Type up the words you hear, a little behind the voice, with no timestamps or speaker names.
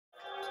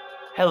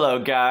Hello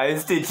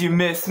guys, did you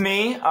miss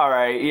me?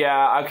 Alright,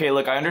 yeah, okay,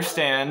 look, I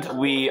understand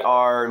we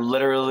are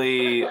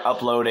literally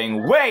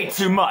uploading way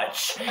too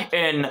much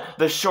in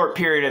the short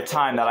period of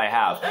time that I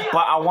have,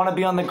 but I want to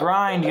be on the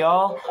grind,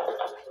 y'all.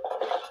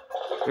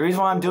 The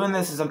reason why I'm doing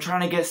this is I'm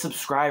trying to get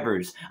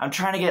subscribers, I'm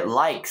trying to get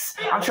likes,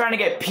 I'm trying to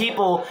get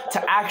people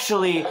to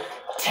actually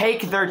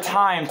take their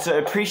time to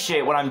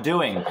appreciate what I'm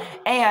doing,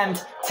 and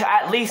to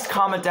at least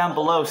comment down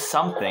below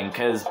something,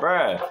 cause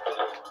bruh,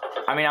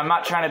 I mean, I'm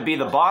not trying to be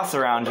the boss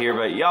around here,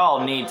 but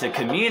y'all need to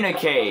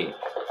communicate.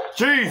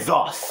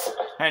 Jesus!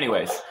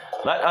 Anyways,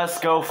 let us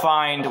go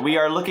find, we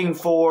are looking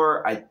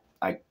for, I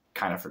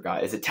kind of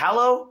forgot. Is it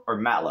Tallow or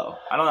Mallow?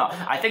 I don't know.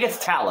 I think it's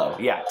Tallow.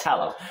 Yeah,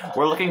 Tallow.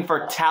 We're looking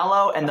for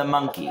Tallow and the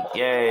monkey.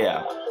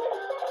 Yeah.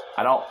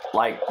 I don't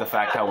like the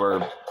fact that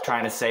we're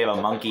trying to save a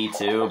monkey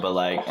too, but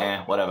like,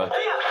 whatever.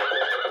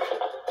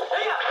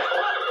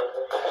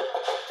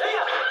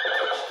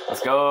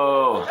 Let's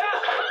go.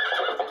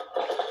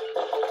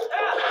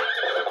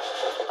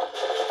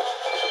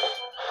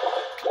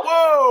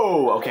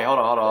 Whoa! Okay, hold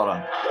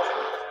on.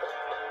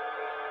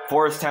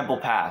 Forest Temple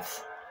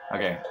Path.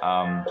 Okay,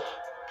 can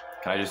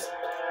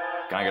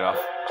I get off?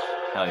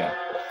 Hell yeah.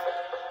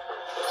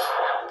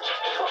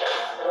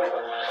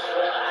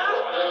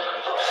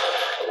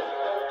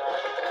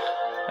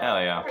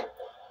 Hell yeah.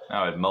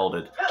 Now it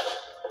molded.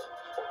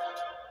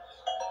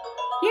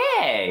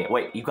 Yay!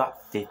 Wait, you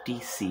got 50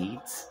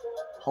 seeds?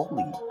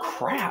 Holy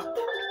crap.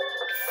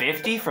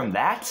 50 from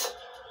that?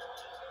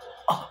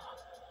 Oh.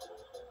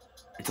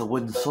 It's a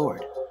wooden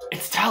sword.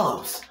 It's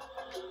Talos!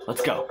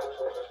 Let's go.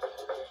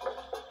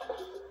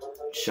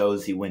 It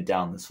shows he went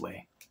down this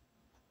way.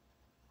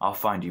 I'll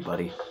find you,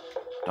 buddy.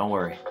 Don't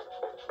worry.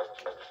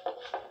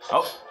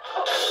 Oh!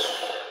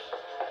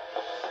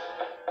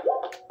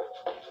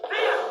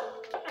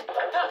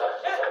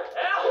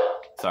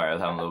 Sorry, I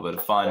was having a little bit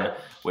of fun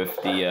with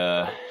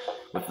the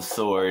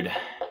sword.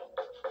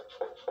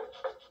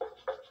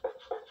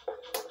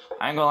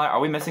 I ain't gonna lie, are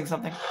we missing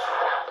something?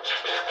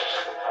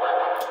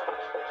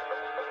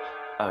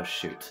 Oh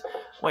shoot.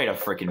 Wait a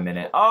freaking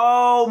minute.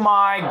 Oh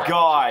my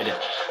god!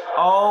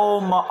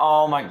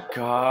 Oh my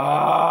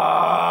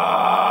gosh!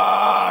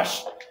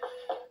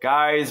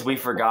 Guys, we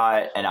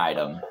forgot an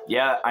item.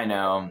 Yeah, I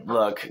know.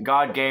 Look,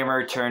 God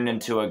Gamer turned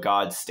into a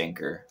God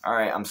Stinker.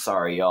 Alright, I'm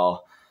sorry,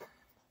 y'all.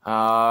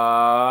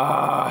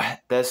 Bruh,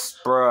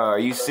 are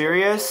you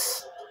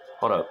serious?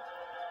 Hold up.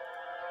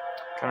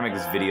 I'm trying to make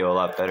this video a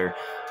lot better.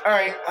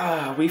 Alright,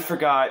 we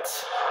forgot.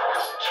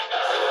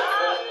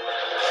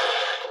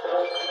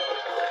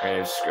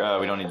 Alright,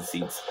 we don't need the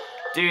seeds.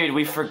 Dude,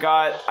 we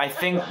forgot,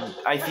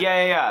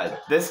 yeah.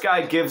 This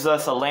guy gives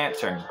us a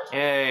lantern.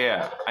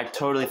 Yeah. I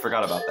totally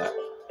forgot about that.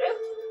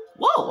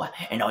 Whoa,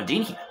 an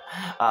Odin here.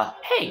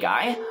 Hey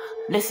guy.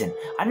 Listen,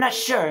 I'm not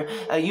sure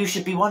you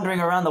should be wandering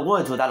around the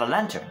woods without a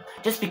lantern.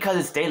 Just because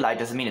it's daylight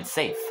doesn't mean it's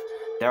safe.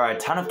 There are a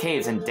ton of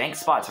caves and dank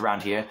spots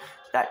around here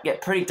that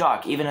get pretty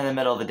dark even in the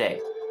middle of the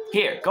day.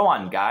 Here, go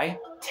on, guy.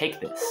 Take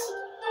this.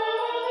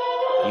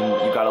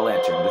 You got a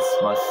lantern.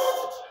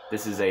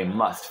 This is a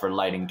must for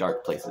lighting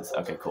dark places.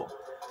 Okay, cool.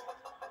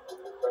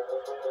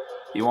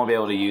 You won't be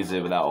able to use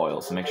it without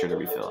oil, so make sure to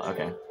refill.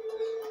 Okay.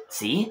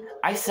 See?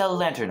 I sell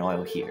lantern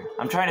oil here.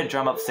 I'm trying to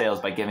drum up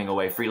sales by giving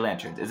away free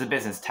lanterns. It's a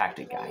business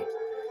tactic, guy.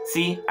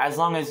 See? As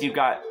long as you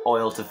got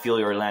oil to fuel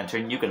your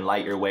lantern, you can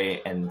light your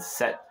way and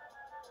set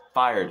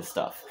fire to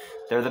stuff.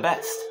 They're the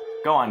best.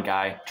 Go on,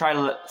 guy.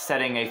 Try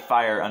setting a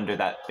fire under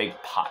that big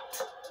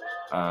pot.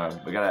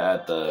 We gotta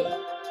add the...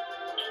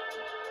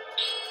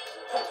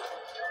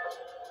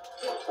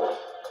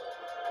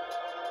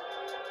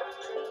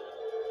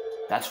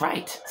 That's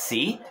right.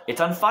 See?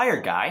 It's on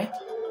fire, guy.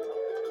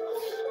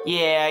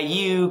 Yeah,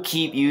 you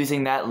keep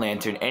using that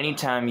lantern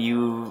anytime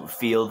you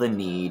feel the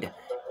need.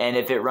 And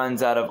if it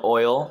runs out of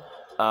oil,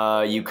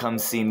 you come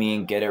see me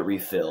and get it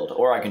refilled.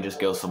 Or I can just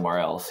go somewhere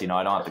else. You know,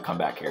 I don't have to come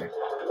back here.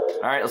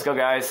 Alright, let's go,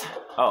 guys.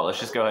 Oh, let's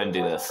just go ahead and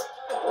do this.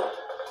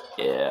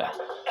 Yeah.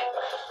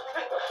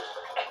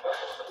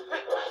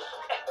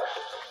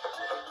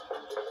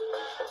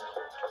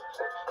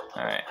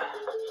 Alright.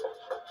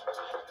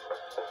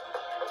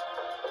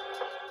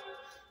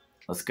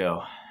 Let's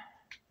go.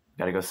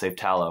 Gotta go save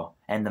Tallow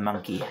and the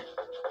monkey.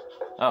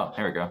 Oh,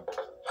 here we go.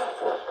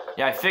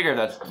 Yeah, I figured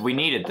that we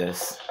needed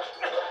this.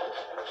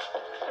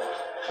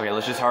 Okay,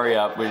 let's just hurry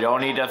up. We don't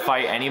need to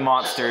fight any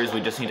monsters.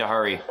 We just need to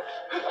hurry.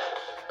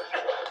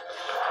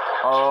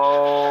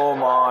 Oh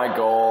my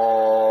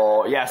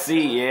god. Yeah,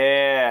 see?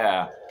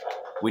 Yeah.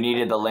 We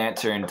needed the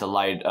lantern to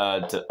light,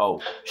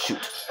 oh, shoot.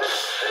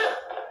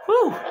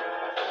 Woo!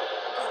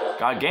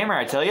 God Gamer,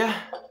 I tell ya.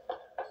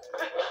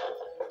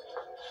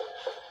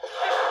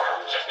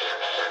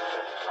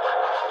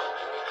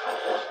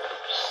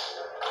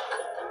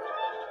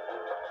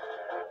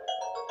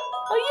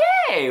 Oh,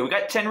 yay! We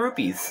got 10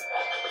 rupees.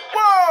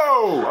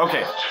 Whoa!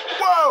 Okay.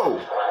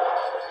 Whoa!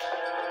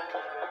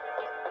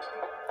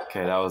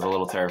 Okay, that was a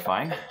little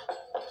terrifying.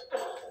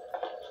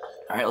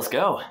 Alright, let's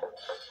go.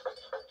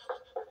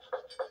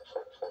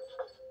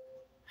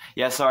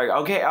 Yeah, sorry.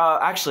 Okay,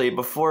 actually,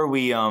 before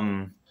we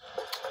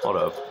Hold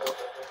up.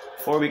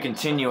 Before we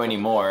continue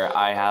anymore,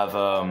 I have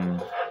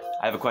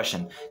a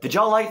question. Did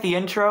y'all like the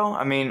intro?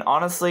 I mean,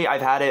 honestly,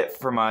 I've had it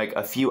from like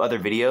a few other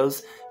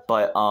videos,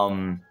 but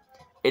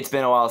it's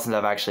been a while since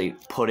I've actually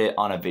put it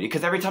on a video.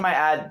 Because every time I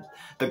add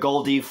the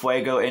Goldie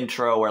Fuego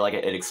intro, where like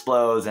it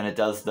explodes and it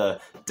does the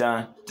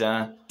dun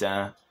dun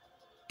dun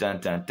dun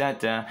dun dun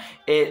dun,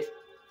 it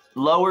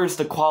lowers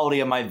the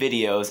quality of my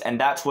videos, and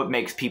that's what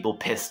makes people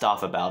pissed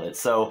off about it.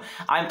 So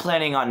I'm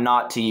planning on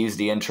not to use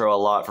the intro a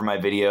lot for my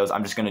videos.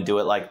 I'm just gonna do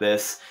it like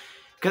this,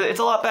 because it's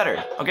a lot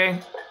better, okay?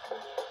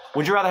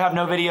 Would you rather have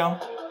no video?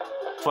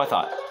 That's what I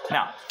thought.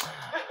 Now,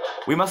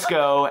 we must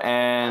go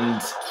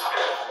and...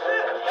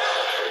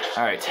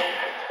 Alright.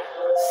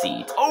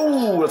 Seed.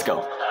 Oh, let's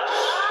go.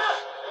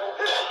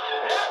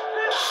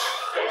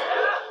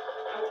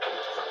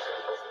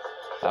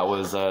 That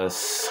was a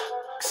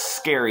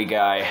scary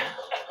guy.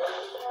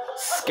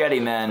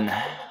 Sketty man.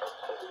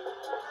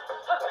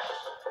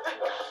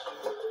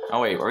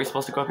 Oh wait, were we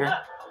supposed to go up here?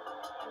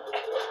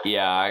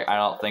 Yeah, I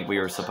don't think we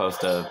were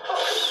supposed to.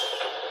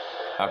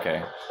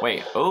 Okay,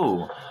 wait,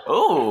 ooh,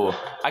 ooh,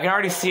 I can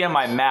already see on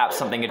my map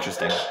something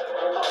interesting.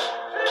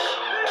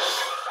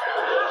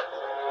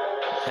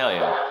 Hell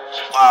yeah.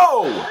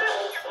 Whoa!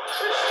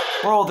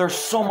 Bro, there's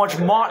so much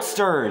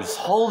monsters,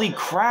 holy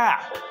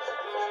crap.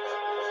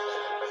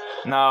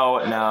 No,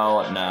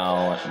 no,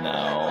 no,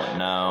 no,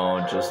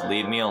 no, just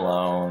leave me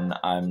alone.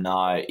 I'm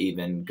not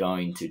even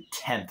going to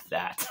tempt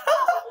that.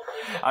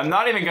 I'm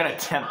not even gonna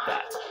tempt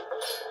that.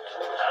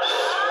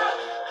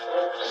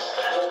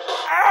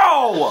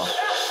 Ow! Oh.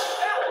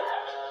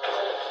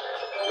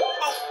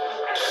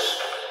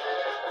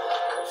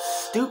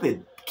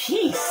 Stupid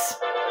keys.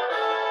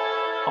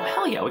 Oh,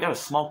 hell yeah, we got a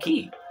small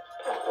key.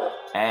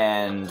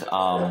 And,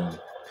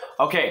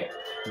 okay,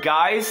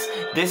 guys,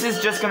 this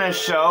is just gonna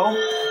show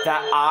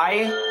that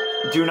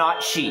I do not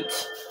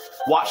cheat.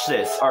 Watch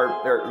this,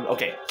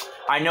 okay.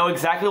 I know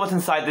exactly what's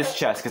inside this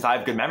chest because I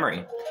have good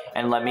memory.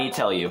 And let me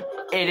tell you,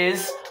 it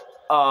is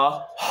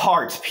a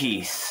heart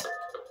piece.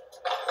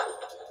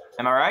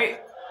 Am I right?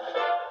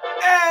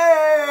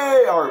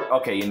 Hey! Or,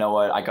 okay, you know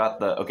what? I got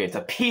the, okay, it's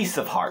a piece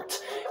of heart.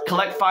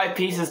 Collect 5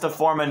 pieces to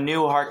form a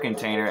new heart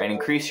container and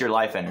increase your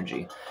life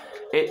energy.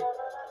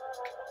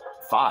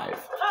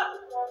 5.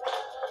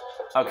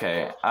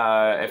 Okay,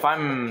 if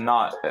I'm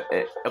not,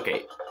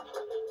 okay,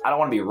 I don't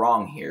want to be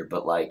wrong here,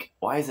 but like,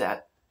 why is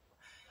that?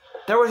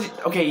 There was,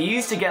 okay, you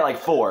used to get like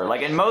 4.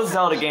 Like in most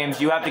Zelda games,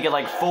 you have to get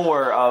like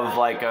 4 of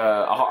like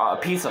a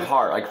piece of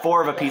heart, like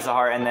 4 of a piece of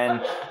heart, and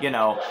then, you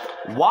know,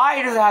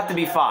 why does it have to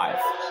be 5?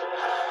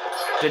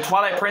 The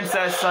Twilight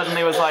Princess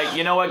suddenly was like,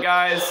 you know what,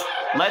 guys?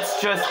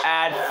 Let's just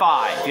add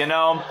 5, you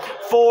know?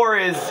 4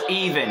 is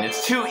even.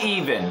 It's too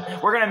even.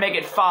 We're gonna make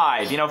it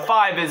 5. You know,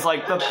 5 is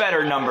like the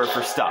better number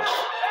for stuff.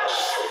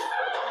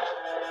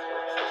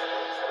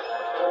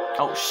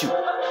 Oh, shoot.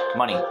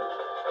 Money.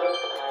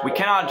 We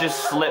cannot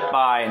just slip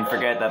by and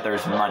forget that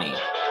there's money.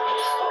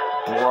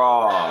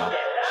 Bruh.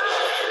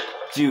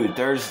 Dude,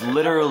 there's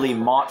literally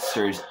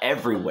monsters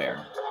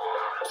everywhere.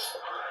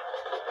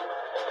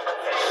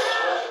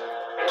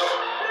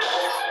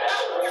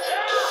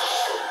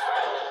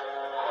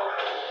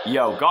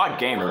 Yo, God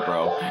Gamer,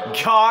 bro.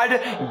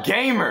 God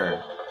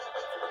Gamer!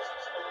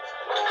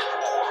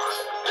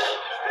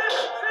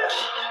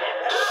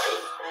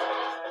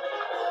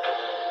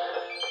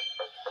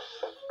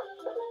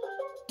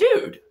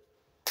 Dude!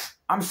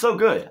 I'm so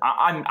good.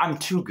 I'm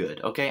too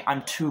good, okay?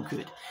 I'm too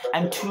good.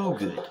 I'm too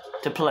good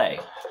to play.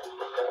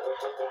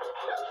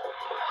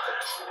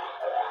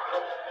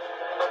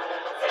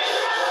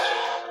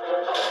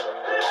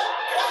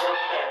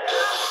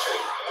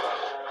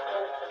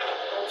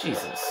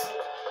 Jesus.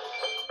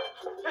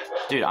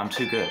 Dude, I'm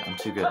too good. I'm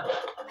too good.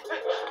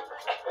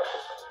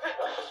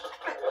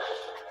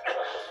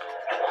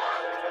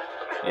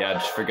 Yeah,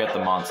 just forget the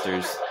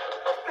monsters.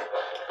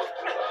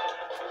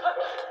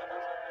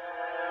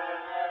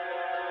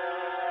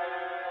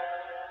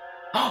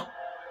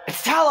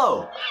 It's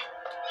Tallow!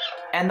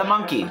 And the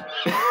monkey.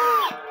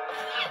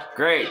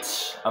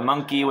 Great. A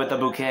monkey with a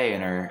bouquet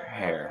in her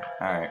hair.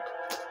 Alright.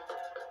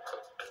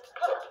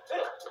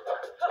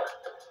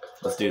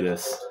 Let's do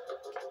this.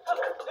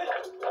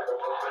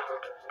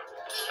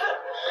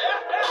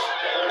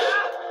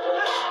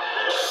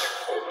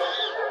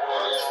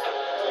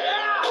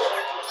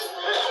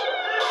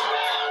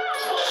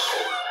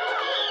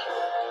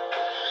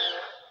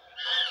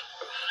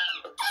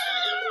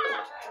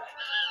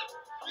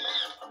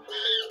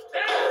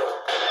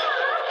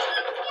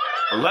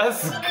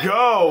 Let's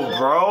go,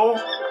 bro.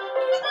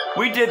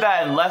 We did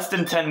that in less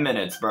than 10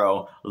 minutes,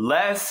 bro.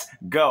 Let's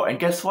go. And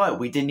guess what?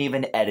 We didn't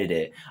even edit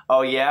it.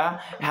 Oh,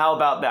 yeah? How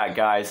about that,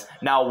 guys?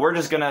 Now, we're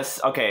just gonna...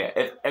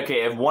 Okay,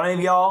 if one of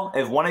y'all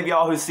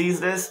who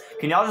sees this,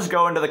 can y'all just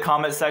go into the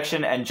comment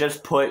section and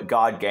just put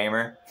God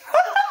Gamer?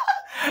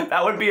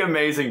 That would be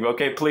amazing,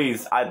 okay?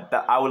 Please.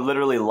 I would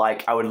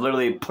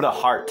literally put a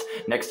heart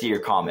next to your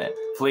comment.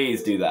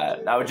 Please do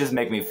that. That would just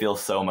make me feel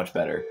so much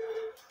better.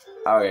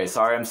 Okay,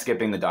 sorry I'm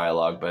skipping the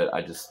dialogue, but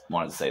I just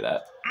wanted to say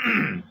that.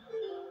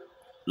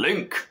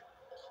 Link!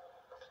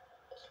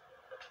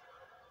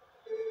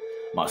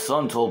 My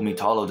son told me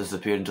Talo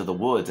disappeared into the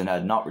woods and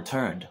had not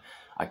returned.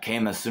 I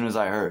came as soon as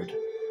I heard.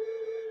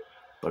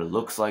 But it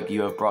looks like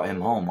you have brought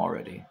him home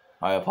already.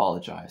 I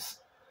apologize.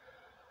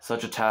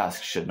 Such a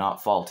task should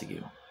not fall to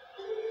you.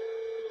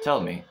 Tell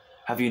me,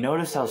 have you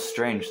noticed how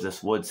strange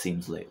this wood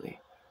seems lately?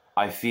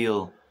 I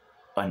feel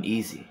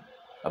uneasy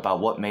about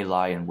what may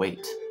lie in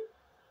wait.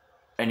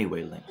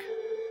 Anyway, Link,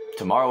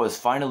 tomorrow is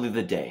finally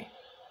the day.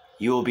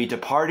 You will be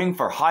departing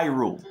for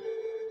Hyrule.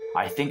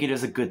 I think it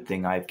is a good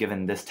thing I have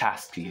given this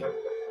task to you.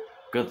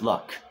 Good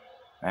luck,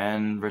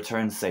 and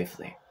return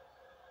safely.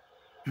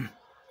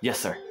 Yes,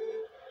 sir.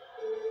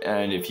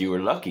 And if you were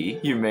lucky,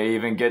 you may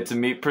even get to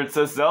meet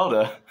Princess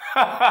Zelda.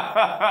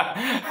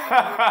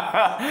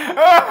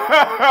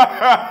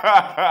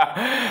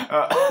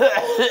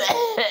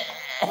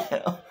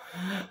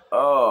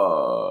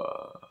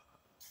 Oh.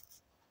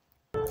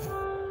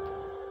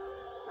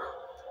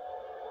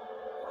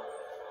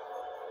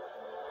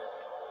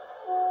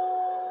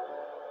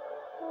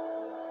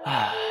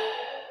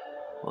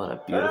 What a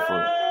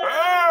beautiful...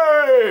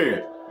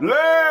 Hey!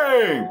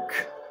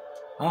 Link!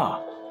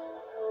 Ah.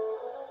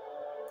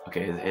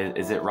 Okay,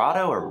 is it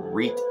Rado or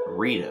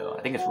Rito?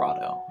 I think it's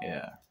Rado,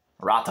 yeah.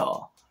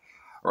 Rato,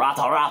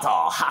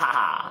 ha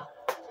ha!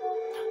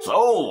 So,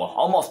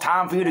 almost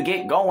time for you to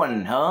get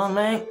going, huh,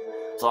 Link?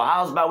 So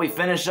how's about we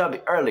finish up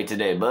early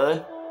today,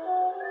 bud?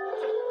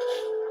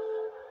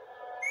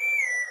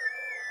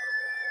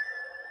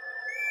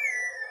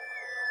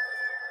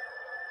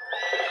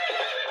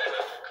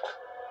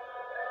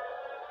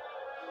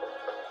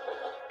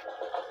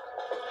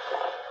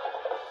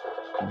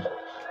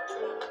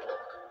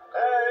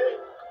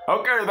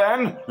 Okay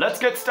then, let's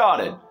get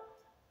started.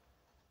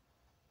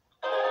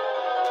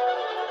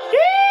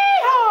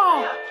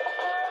 Yeehaw!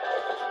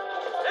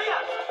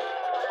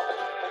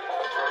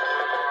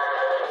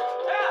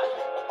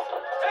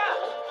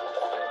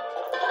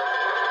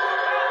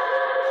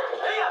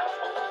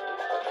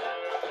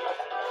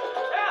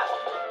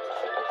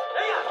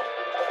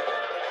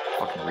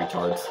 Fucking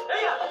retards.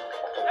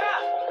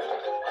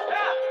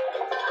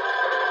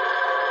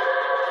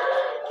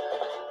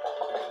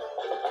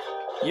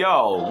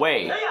 Yo,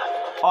 wait.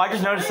 Oh, I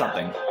just noticed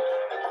something.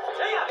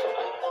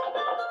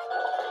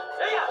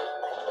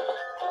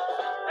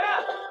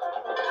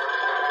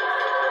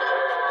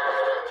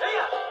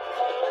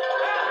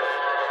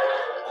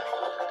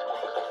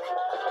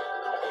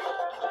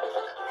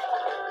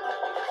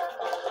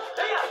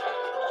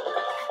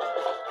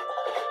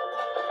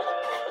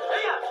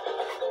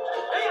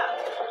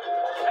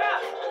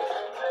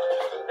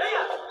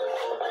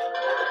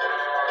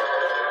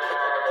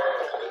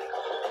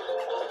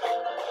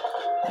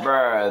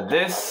 Bruh,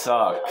 this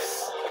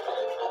sucks.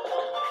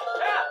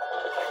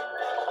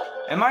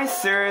 Am I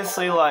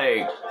seriously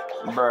like...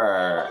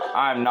 Bruh,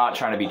 I'm not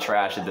trying to be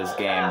trash at this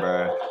game,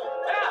 bruh.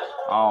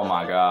 Oh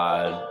my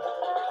god.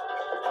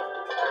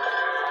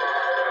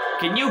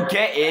 Can you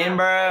get in,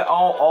 bruh?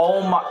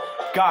 Oh my...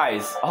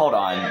 Guys, hold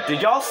on.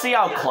 Did y'all see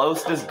how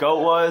close this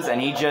goat was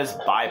and he just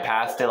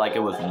bypassed it like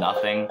it was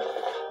nothing?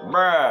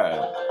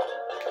 Bruh.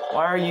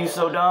 Why are you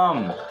so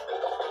dumb?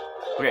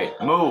 Okay,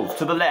 move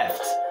to the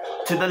left.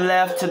 To the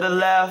left, to the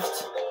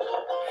left.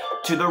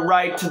 To the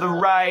right, to the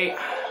right.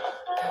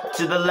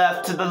 To the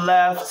left, to the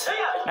left.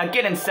 Now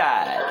get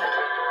inside.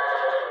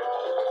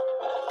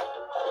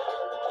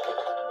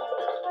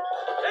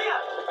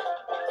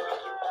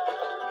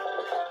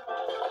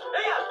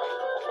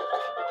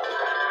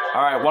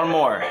 Alright, one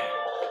more.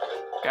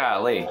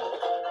 Golly.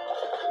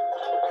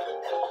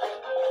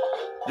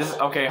 This is,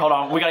 okay, hold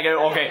on. We gotta get it.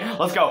 Okay,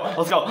 let's go.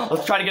 Let's go.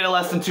 Let's try to get it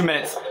less than 2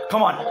 minutes.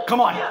 Come on.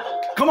 Come on.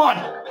 Come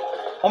on.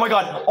 Oh my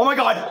god. Oh my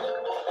god.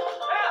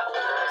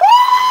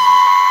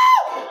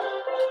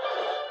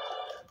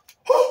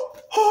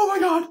 Oh my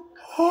god.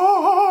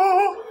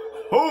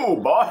 Oh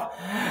boy.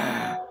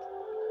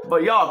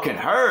 But y'all can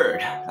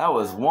heard. That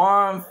was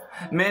 1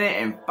 minute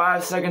and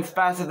 5 seconds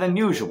faster than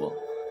usual.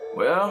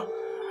 Well,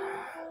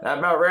 that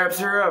about wraps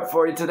her up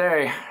for you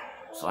today.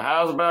 So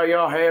how's about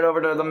y'all head over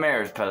to the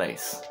mayor's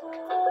place?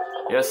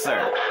 Yes,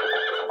 sir.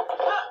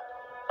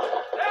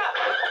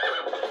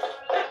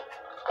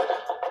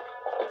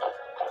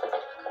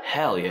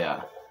 Hell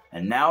yeah.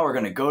 And now we're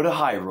gonna go to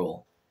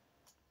Hyrule.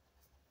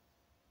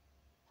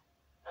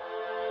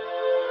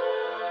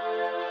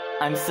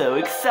 I'm so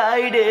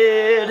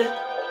excited.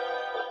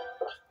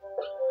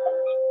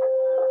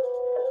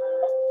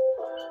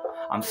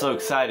 I'm so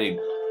excited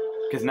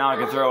because now I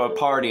can throw a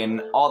party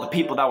and all the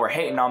people that were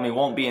hating on me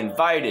won't be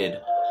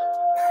invited.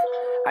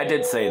 I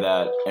did say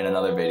that in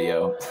another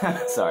video.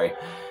 Sorry.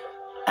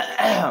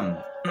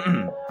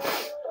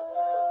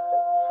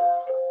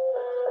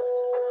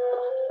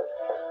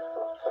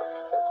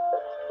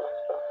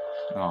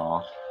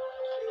 Aw.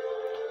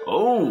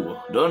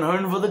 Oh, done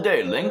hunting for the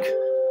day, Link.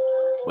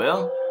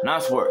 Well,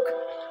 nice work.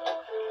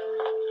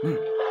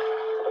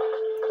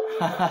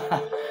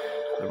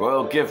 The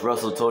royal gift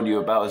Russell told you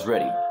about is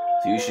ready,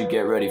 so you should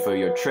get ready for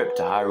your trip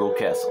to Hyrule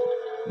Castle.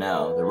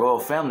 Now, the royal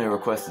family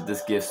requested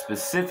this gift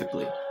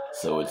specifically,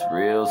 so it's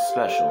real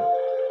special.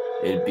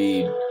 It'd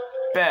be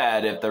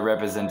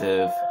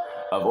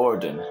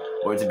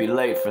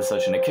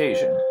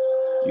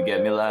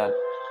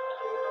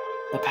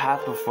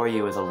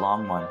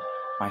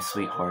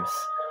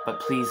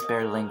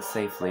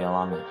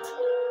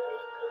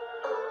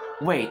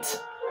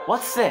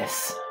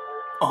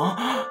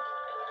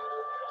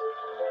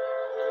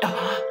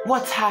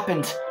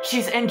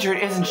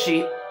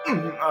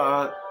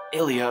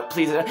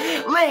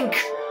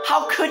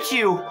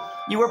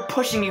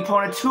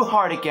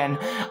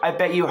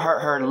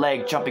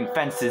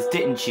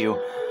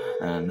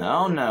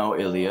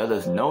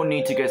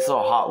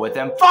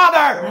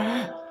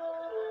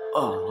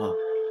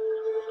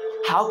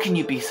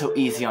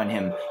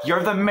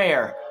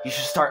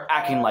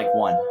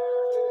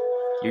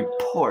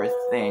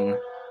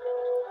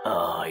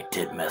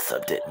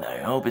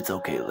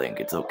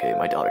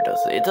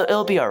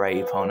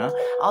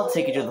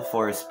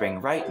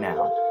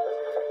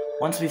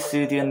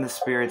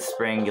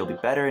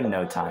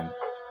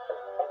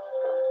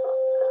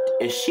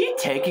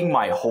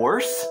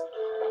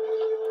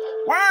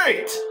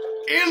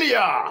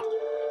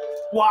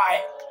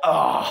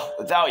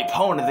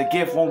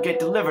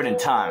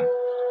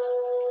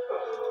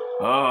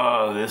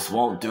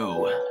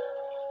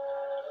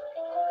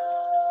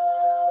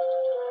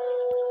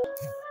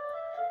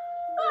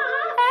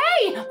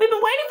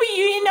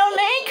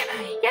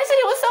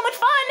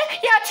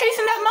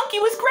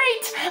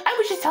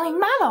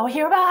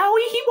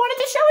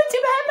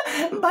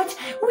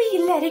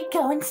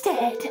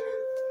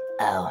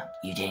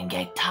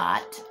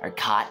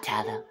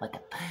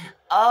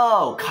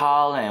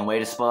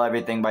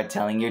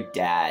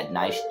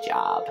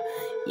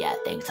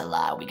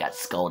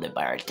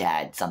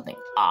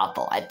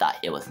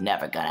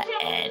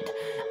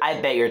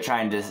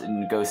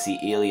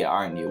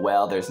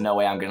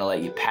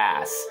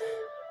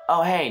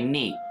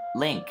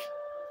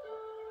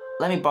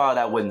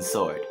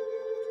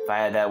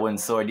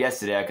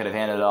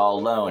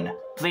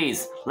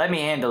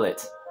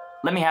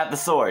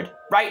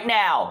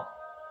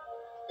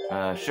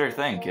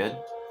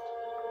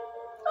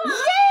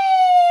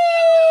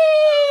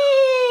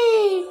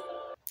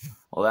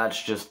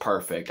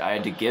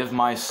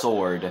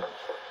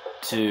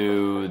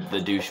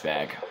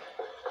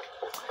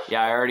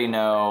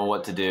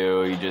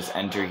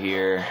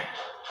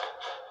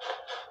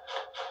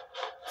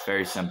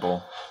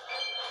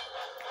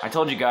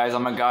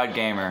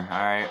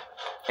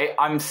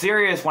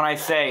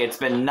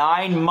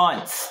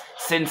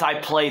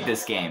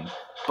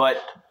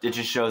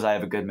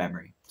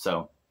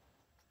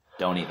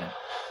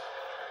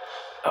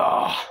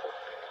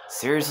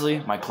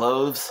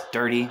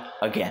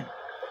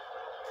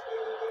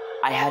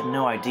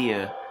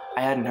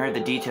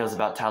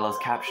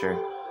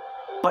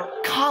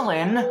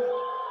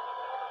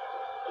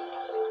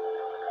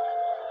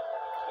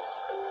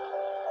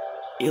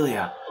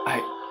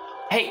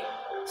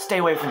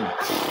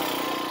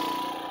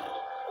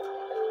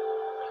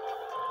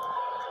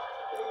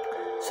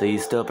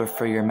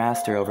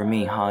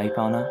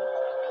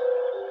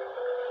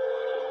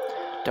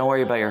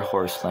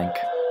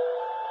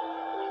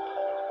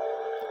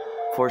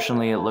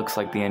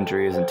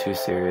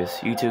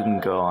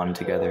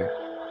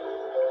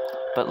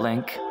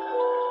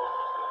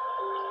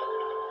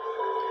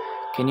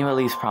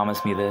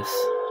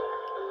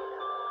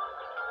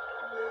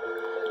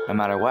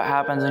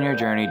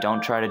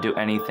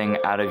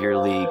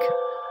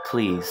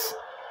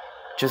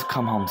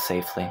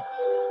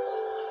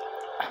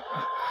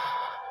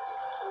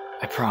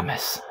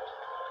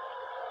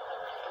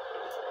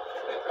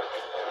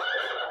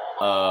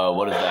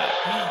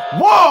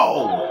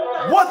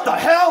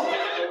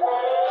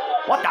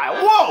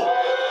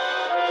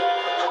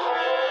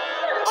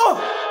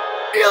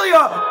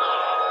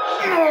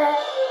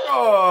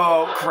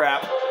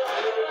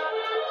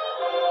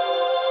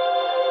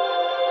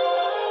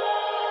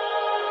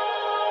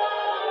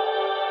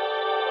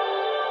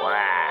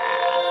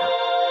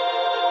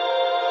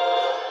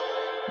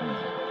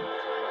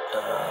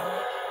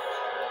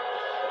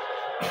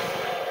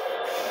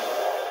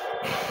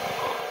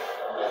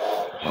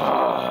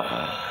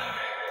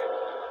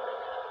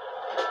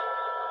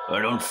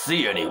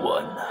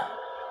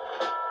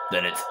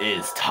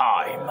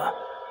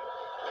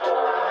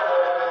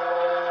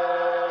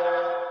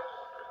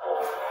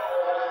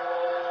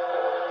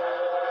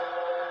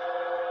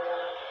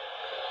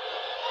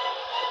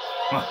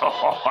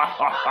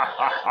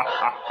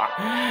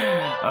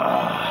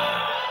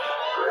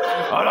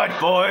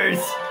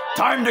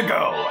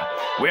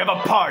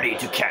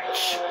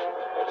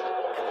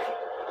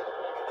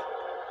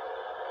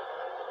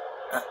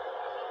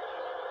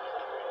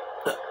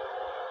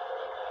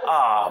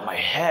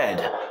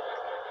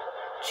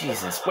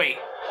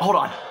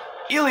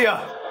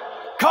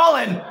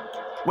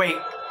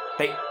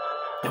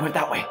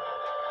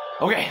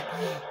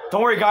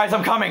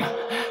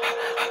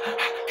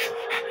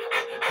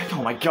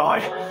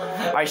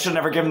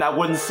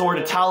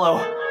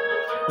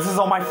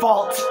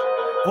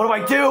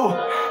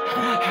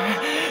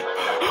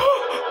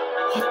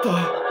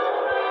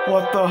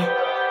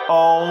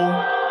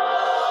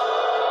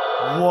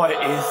What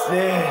is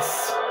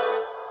this?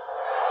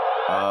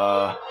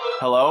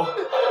 Hello?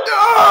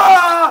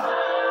 Ah!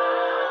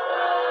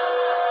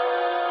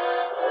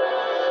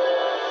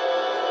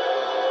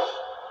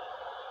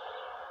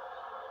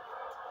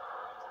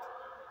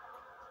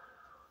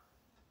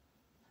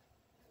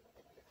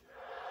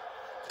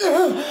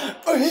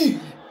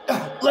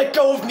 Let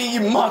go of me,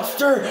 you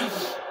monster!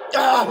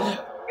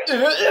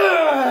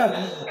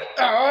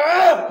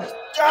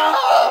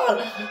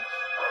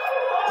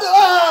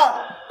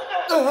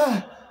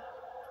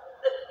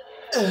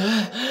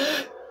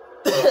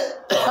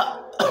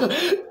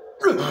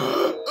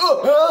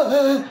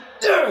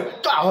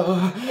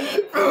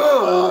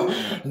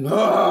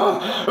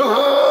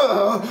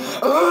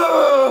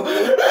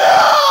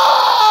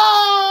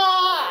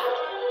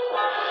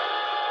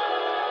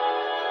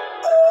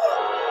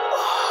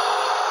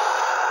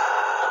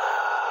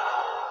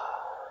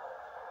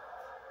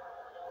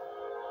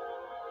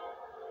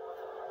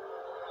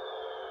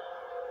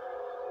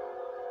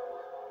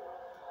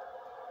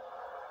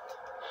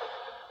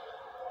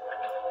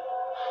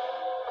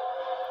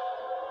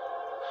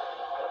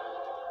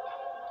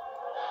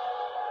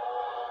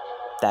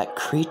 That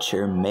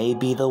creature may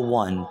be the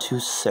one to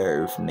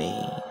serve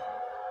me.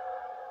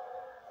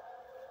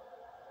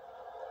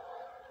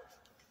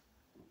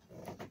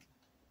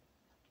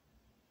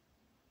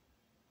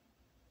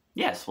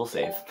 Yes, we'll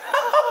save.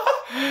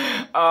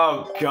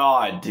 Oh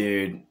god,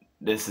 dude.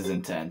 This is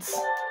intense.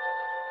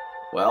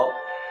 Well.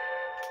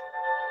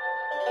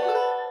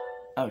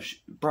 Oh,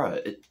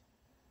 bruh.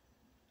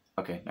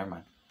 Okay, never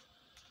mind.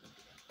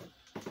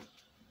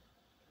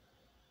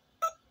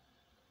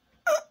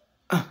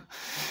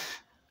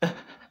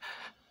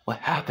 What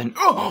happened?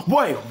 Oh,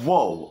 wait,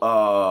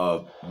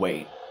 whoa.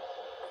 Wait.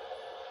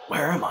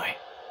 Where am I?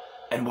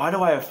 And why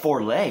do I have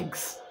 4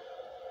 legs?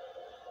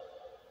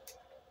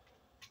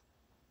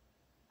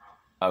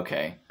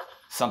 Okay,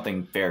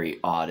 something very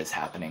odd is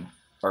happening.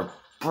 Or,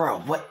 bro,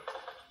 what?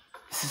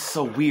 This is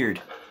so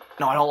weird.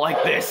 No, I don't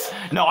like this.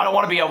 No, I don't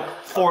want to be a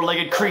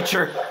 4-legged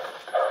creature.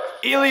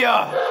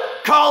 Elia!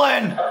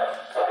 Colin!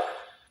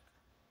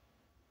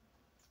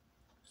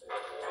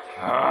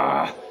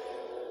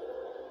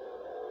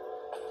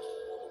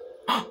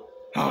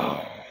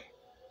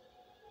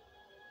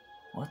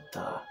 What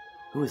the?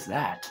 Who is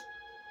that?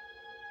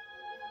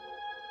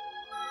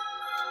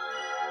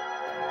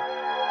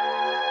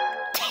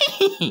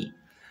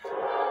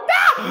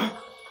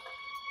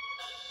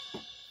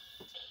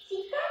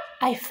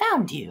 I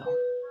found you.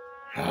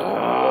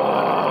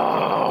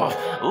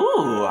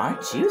 Ooh,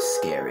 aren't you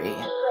scary?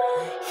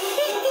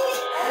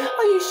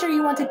 Are you sure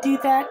you want to do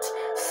that?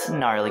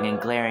 Snarling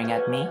and glaring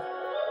at me.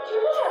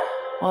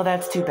 Well,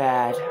 that's too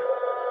bad.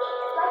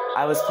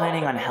 I was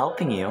planning on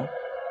helping you,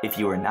 if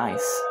you were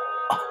nice.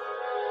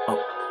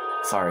 Oh,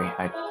 sorry,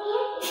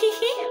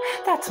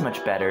 That's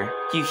much better.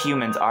 You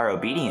humans are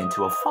obedient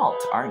to a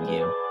fault, aren't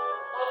you?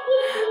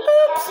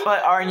 Oops,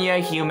 but aren't you a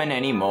human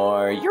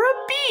anymore? You're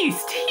a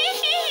beast!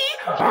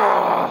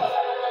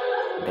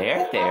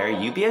 There,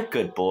 you be a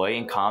good boy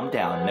and calm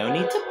down. No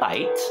need to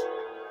bite.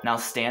 Now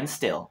stand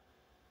still.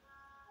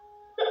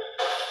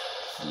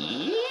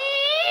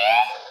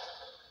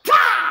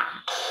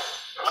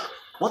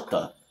 What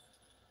the?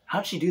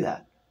 How'd she do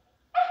that?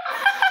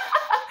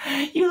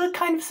 You look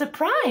kind of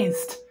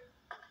surprised.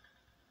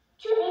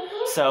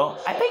 So,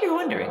 I bet you're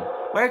wondering,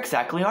 where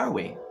exactly are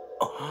we?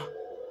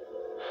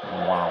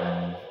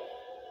 Wow.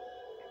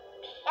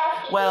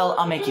 Well,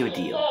 I'll make you a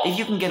deal. If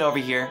you can get over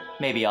here,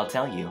 maybe I'll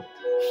tell you.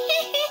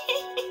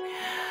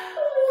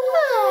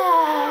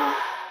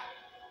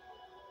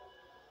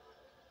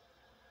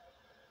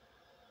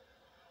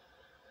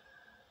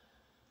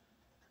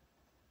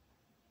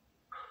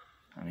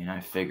 I mean, I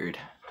figured.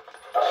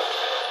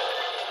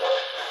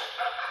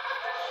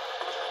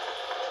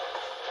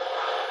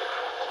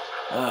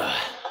 Ugh.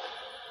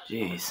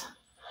 Jeez.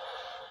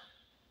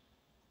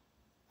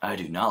 I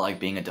do not like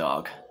being a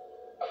dog.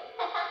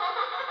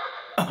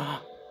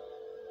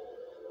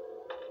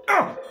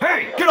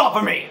 Hey, get off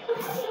of me!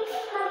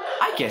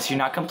 I guess you're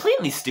not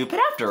completely stupid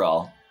after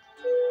all.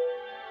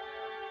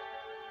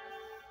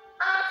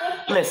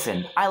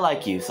 Listen, I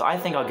like you, so I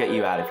think I'll get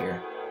you out of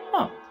here.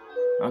 Oh,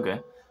 okay.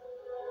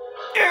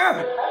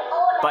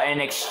 But in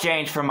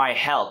exchange for my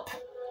help,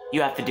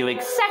 you have to do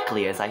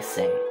exactly as I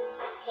say.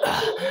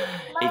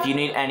 If you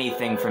need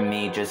anything from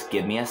me, just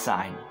give me a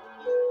sign.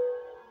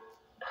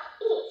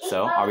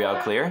 So, are we all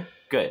clear?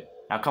 Good.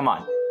 Now come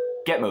on.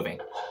 Get moving.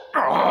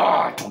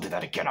 Don't do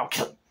that again, I'll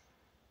kill you.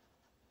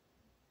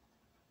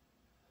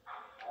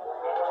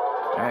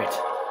 Alright.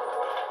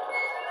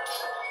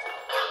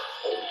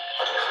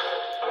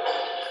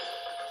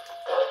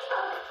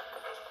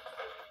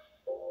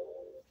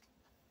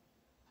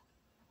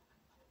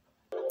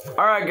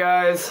 Alright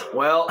guys,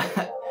 well,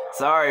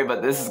 sorry,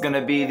 but this is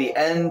gonna be the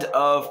end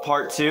of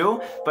part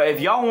 2. But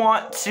if y'all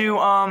want to,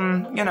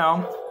 you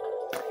know,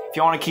 if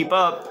y'all want to keep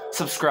up,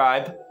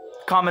 subscribe,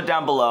 comment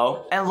down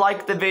below, and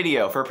like the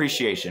video for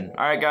appreciation.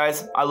 Alright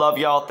guys, I love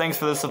y'all, thanks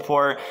for the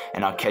support,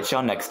 and I'll catch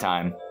y'all next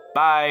time.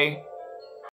 Bye!